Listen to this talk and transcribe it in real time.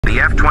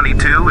The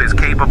F-22 is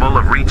capable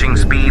of reaching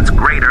speeds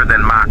greater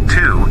than Mach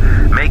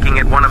 2, making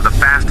it one of the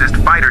fastest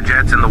fighter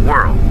jets in the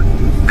world.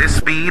 This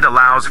speed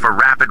allows for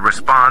rapid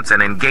response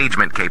and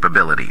engagement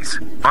capabilities,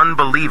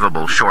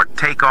 unbelievable short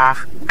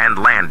takeoff and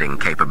landing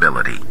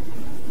capability.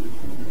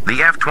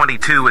 The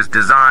F-22 is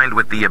designed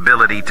with the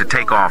ability to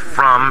take off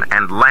from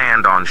and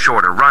land on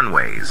shorter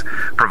runways,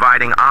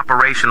 providing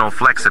operational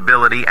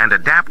flexibility and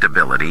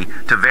adaptability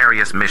to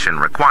various mission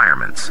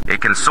requirements.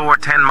 It can soar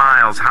 10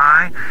 miles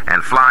high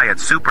and fly at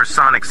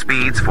supersonic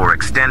speeds for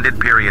extended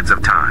periods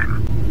of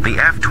time. The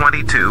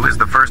F-22 is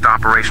the first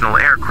operational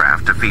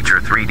aircraft to feature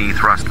 3D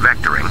thrust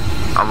vectoring,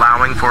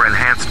 allowing for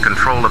enhanced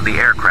control of the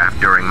aircraft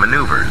during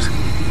maneuvers.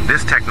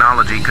 This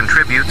technology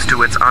contributes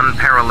to its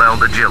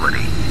unparalleled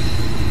agility.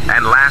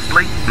 And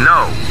lastly,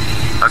 no,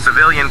 a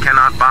civilian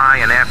cannot buy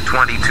an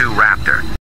F-22 Raptor.